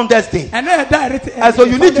Founders Day. And so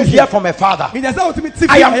you need to hear from a father.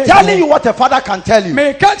 I am telling you what a father can tell you.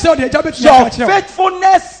 Your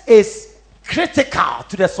faithfulness is critical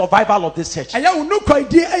to the survival of this church. We have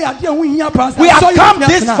come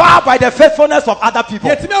this far by the faithfulness of other people.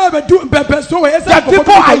 The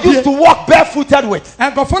people I used to walk barefooted with.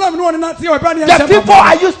 The people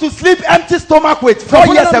I used to sleep empty stomach with 4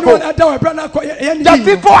 years ago. The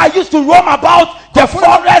people I used to roam about the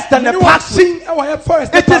forest and the parks with.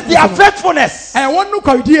 It is their faithfulness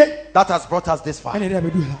that has brought us this far.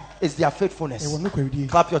 It's their faithfulness.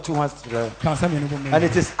 Clap your two hands to them. And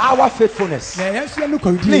it is our faithfulness.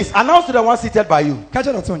 Please announce to the one seated by you.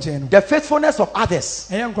 The faithfulness of others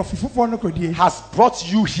has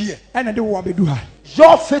brought you here.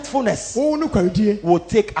 Your faithfulness will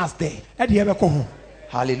take us there.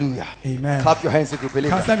 Hallelujah. Amen. Clap your hands if you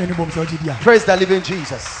believe that. Praise the living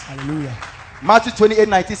Jesus. Hallelujah. Matthew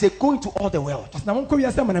 28:19 says, go into all the world.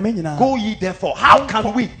 Go ye therefore. How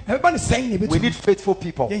can we? We need faithful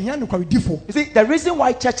people. You see, the reason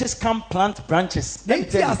why churches can't plant branches, let me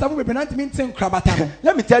tell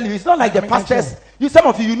you, it's not like the pastors. Some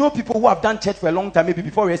of you know people who have done church for a long time, maybe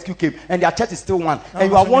before rescue came, and their church is still one.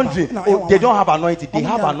 And you are wondering, oh, they don't have anointing. They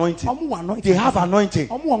have anointing. They have anointing.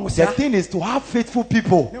 The thing is to have faithful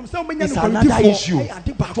people. It's another issue.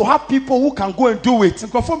 To have people who can go and do it.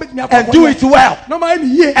 And do it well.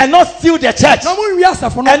 And not steal the church.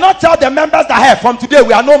 And not tell the members that, hey, from today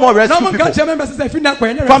we are no more rescue people.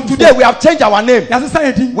 From today we have changed our name.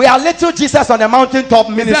 We are Little Jesus on the Mountaintop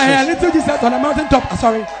Ministry. Little Jesus on the Mountaintop.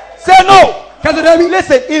 Sorry. Say no.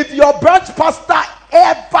 Listen, if your branch pastor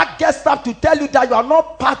ever gets up to tell you that you are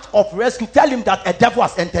not part of rescue, tell him that a devil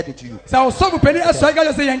has entered into you. Say a devil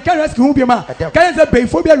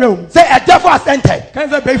has entered. I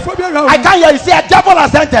can't hear you. Say a devil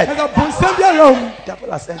has entered.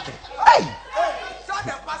 Devil has entered. Hey,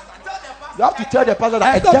 you have to tell the pastor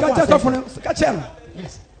that a devil has entered.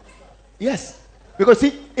 Yes. Because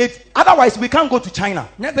see, otherwise we can't go to China.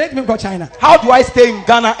 China. How do I stay in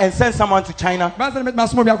Ghana and send someone to China?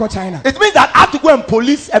 China. It means that I have to go and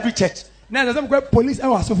police every church. Police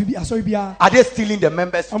Are they stealing the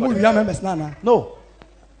members? No.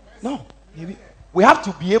 We have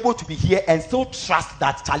to be able to be here and still trust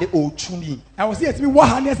that Charlie Ochumi.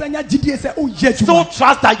 Still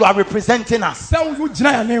trust that you are representing us.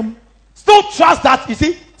 Still trust that, you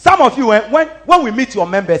see, some of you, when we meet your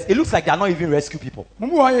members, it looks like they are not even rescue people. They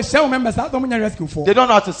don't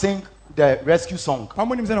know how to sing the rescue song. They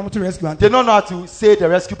don't know how to say the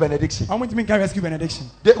rescue benediction. When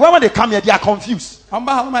they come here, they are confused.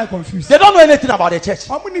 They don't know anything about the church.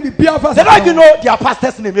 They don't even know their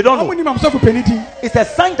pastor's name. They don't know. It's a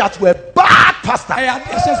sign that you are a bad pastor.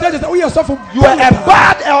 You are a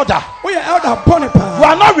bad elder. You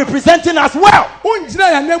are not representing us well.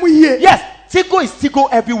 Yes. Tigo is Tigo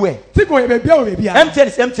everywhere. MTN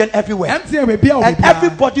is MTN everywhere. And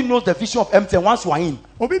everybody knows the vision of MTN once you are in.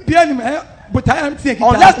 Unless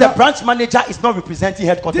the branch manager is not representing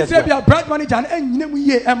headquarters well. And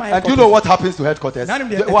you know what happens to headquarters?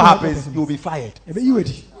 What happens? You will be fired.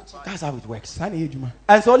 That's how it works.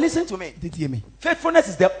 And so listen to me. Faithfulness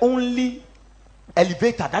is the only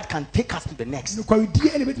elevator that can take us to the next.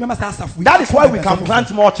 That is why we can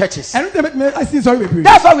plant more churches.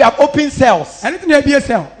 That's why we have open cells.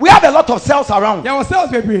 We have a lot of cells around.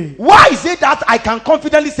 Why is it that I can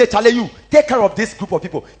confidently say, Charlie, you take care of this group of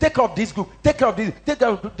people, take care of this group, take care of this, take care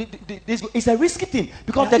of this group? It's a risky thing,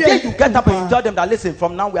 because the day you get up and you tell them that, listen,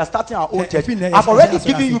 from now we are starting our own church, I've already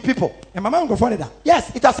given you people.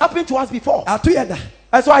 Yes, it has happened to us before.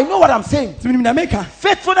 And so I know what I'm saying.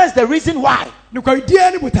 Faithfulness is the reason why we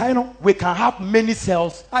can have many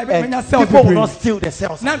cells and people will not steal the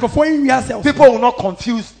cells. People will not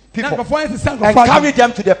confuse people and carry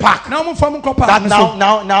them to the park.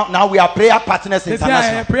 That now we are Prayer Partners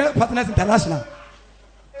International.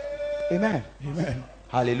 Amen. Amen.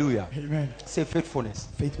 Hallelujah. Amen. Say faithfulness.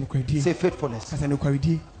 Say faithfulness.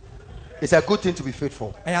 It's a good thing to be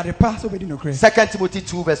faithful. 2 Timothy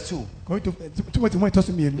 2 verse 2.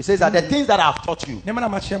 It says that the things that I have taught you,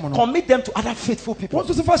 commit them to other faithful people.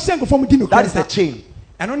 That is the chain.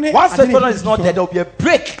 Once faithfulness is not there, there will be a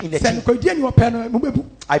break in the chain.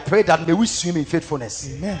 I pray that may we swim in faithfulness.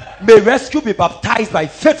 Amen. May rescue be baptized by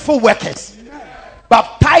faithful workers. Amen.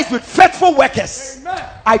 Baptized with faithful workers. Amen.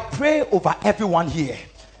 I pray over everyone here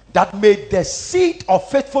that may the seed of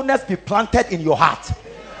faithfulness be planted in your heart.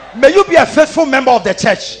 May you be a faithful member of the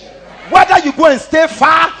church. Whether you go and stay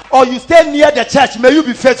far or you stay near the church, may you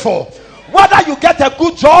be faithful. Whether you get a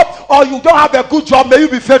good job or you don't have a good job, may you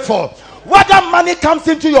be faithful. Whether money comes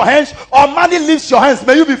into your hands or money leaves your hands,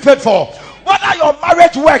 may you be faithful. Whether your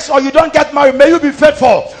marriage works or you don't get married, may you be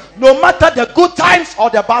faithful. No matter the good times or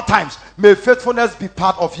the bad times, may faithfulness be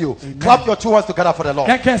part of you. Amen. Clap your two hands together for the Lord.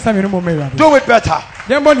 Do it better.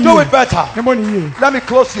 Do it better. Let me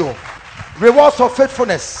close you. Rewards of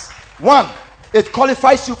faithfulness. 1, it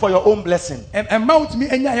qualifies you for your own blessing. The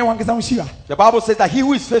Bible says that he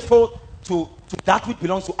who is faithful to that which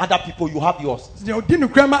belongs to other people, you have yours.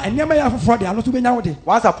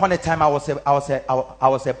 Once upon a time, I was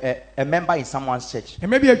a member in someone's church.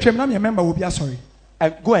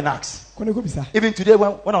 And go and ask. Even today,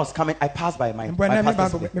 when I was coming, I passed by my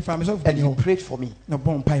pastor, and he prayed for me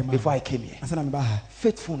before I came here.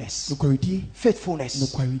 Faithfulness.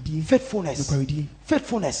 Faithfulness.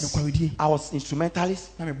 Faithfulness. I was instrumentalist.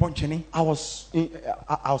 I was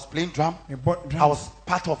playing drum. I was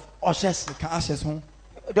part of ushers. The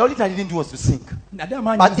only thing I didn't do was to sing.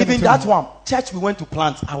 But even that one, church we went to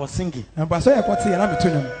plant, I was singing.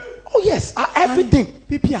 Oh yes, everything.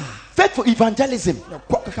 Faithful evangelism,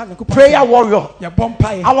 prayer warrior.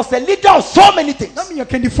 I was a leader of so many things.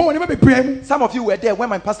 Some of you were there when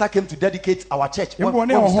my pastor came to dedicate our church. When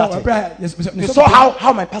we started. You saw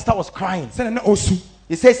how my pastor was crying.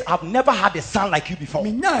 He says, I've never had a son like you before.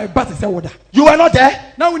 You were not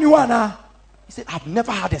there? He said, I've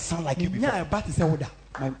never had a son like you before.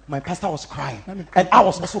 My pastor was crying, and I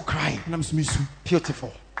was also crying.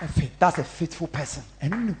 Beautiful. That's a faithful person.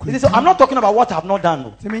 So I'm not talking about what I've not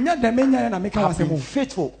done. I've been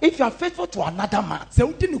faithful. If you are faithful to another man,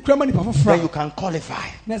 then you can qualify.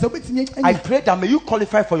 I pray that may you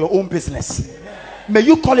qualify for your own business. May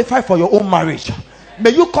you qualify for your own marriage. May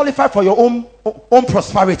you qualify for your own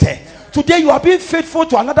prosperity. Today you are being faithful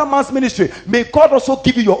to another man's ministry. May God also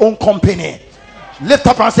give you your own company. Lift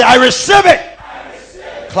up and say, I receive it.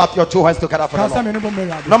 Clap your two hands together for the Lord.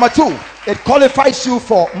 Number 2. it qualifies you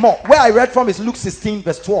for more. Where I read from is Luke 16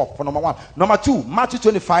 verse 12 for number 1. Number 2, Matthew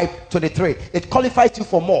 25:23. It qualifies you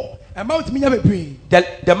for more.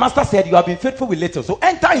 The master said, you have been faithful with little, so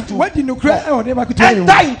enter into more. Enter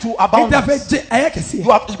into abundance. You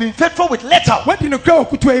have been faithful with little.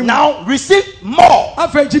 Now receive more,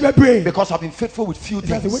 because you have been faithful with few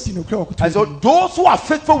things. And so those who are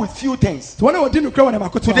faithful with few things,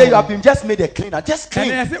 today you have been just made a cleaner. Just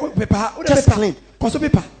clean. Just clean.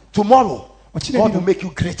 Tomorrow God will make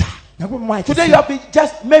you greater. Today you have been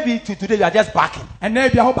just, maybe today you are just backing.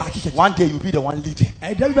 One day you'll be the one leading.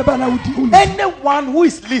 Anyone who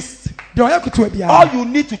is least, all you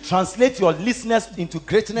need to translate your listeners into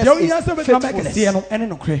greatness is faithfulness.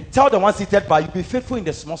 Tell the one seated by you, be faithful in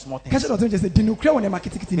the small things. Be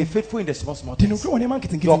faithful in the small things.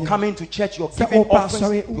 You're coming to church, you're giving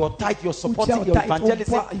offerings, your tithe, you're supporting your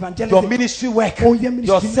evangelism, your ministry work,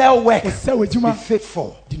 your cell work. Be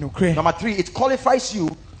faithful. Number 3, it qualifies you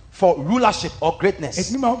for rulership or greatness. He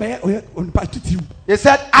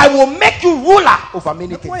said, I will make you ruler over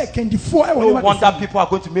many things. No wonder people are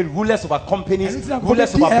going to make rulers over companies,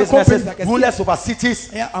 rulers over businesses, rulers over cities.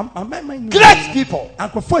 Great people.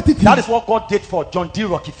 That is what God did for John D.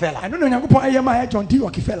 Rockefeller.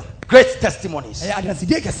 Great testimonies.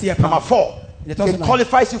 Number 4, it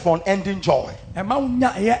qualifies you for an ending joy.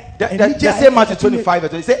 The same Matthew 25,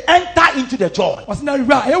 it says, enter into the joy.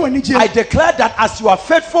 I declare that as you are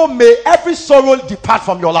faithful, may every sorrow depart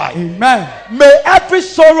from your life. Amen. May every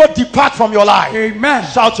sorrow depart from your life. Amen.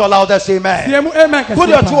 Shout your loudest amen. Put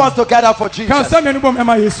your 2 hands together for Jesus.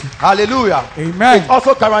 Hallelujah. Amen. It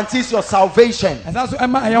also guarantees your salvation.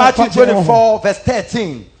 Matthew 24 verse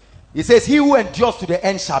 13. He says, he who endures to the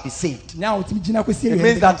end shall be saved. It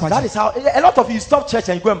means that is how a lot of you stop church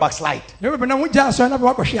and you go and backslide. Because of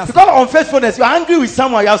unfaithfulness, you are angry with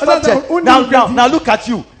someone, you have stopped church. Now look at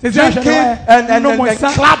you. Drinking and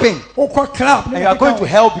clapping. And you are going to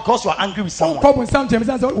hell because you are angry with someone.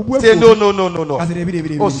 Say no.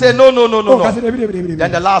 Oh, say no.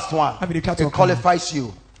 Then the last one, it qualifies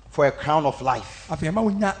you for a crown of life.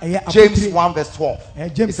 James 1 verse 12.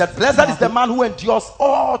 He said, blessed is the man who endures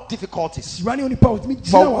all difficulties. For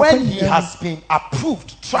when he has been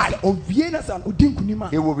approved, tried,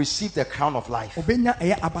 he will receive the crown of life.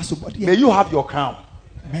 May you have your crown.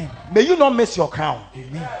 Amen. May you not miss your crown.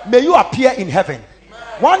 Amen. May you appear in heaven.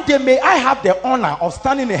 One day may I have the honor of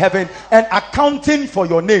standing in heaven and accounting for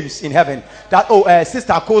your names in heaven. That,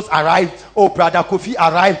 Sister Kos arrived, Brother Kofi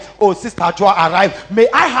arrived, Sister Joa arrived. May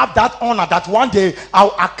I have that honor that one day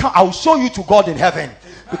I'll show you to God in heaven.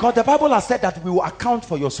 Because the Bible has said that we will account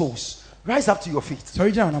for your souls. Rise up to your feet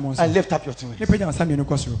and lift up your two hands.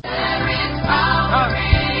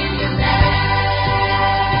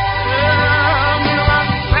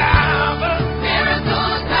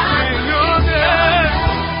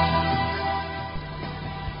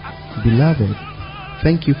 Beloved,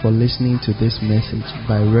 thank you for listening to this message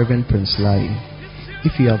by Reverend Prince Lai.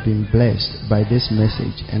 If you have been blessed by this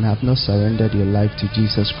message and have not surrendered your life to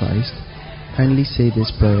Jesus Christ, kindly say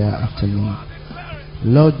this prayer after me.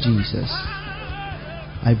 Lord Jesus,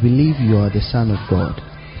 I believe you are the Son of God.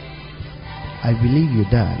 I believe you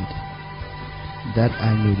died that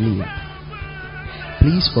I may live.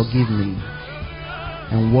 Please forgive me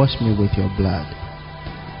and wash me with your blood.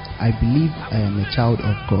 I believe I am a child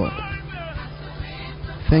of God.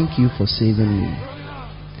 Thank you for saving me.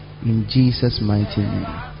 In Jesus' mighty name.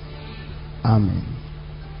 Amen.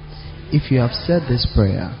 If you have said this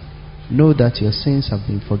prayer, know that your sins have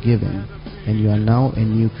been forgiven and you are now a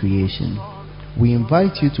new creation. We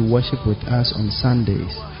invite you to worship with us on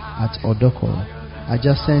Sundays at Odoko,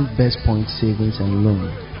 adjacent Best Point Savings and Loan,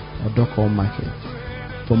 Odoko Market.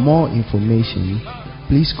 For more information,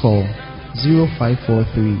 please call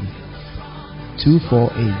 0543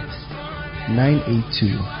 248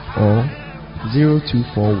 982 or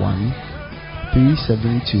 0241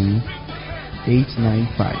 372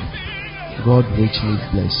 895. God richly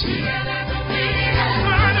bless you.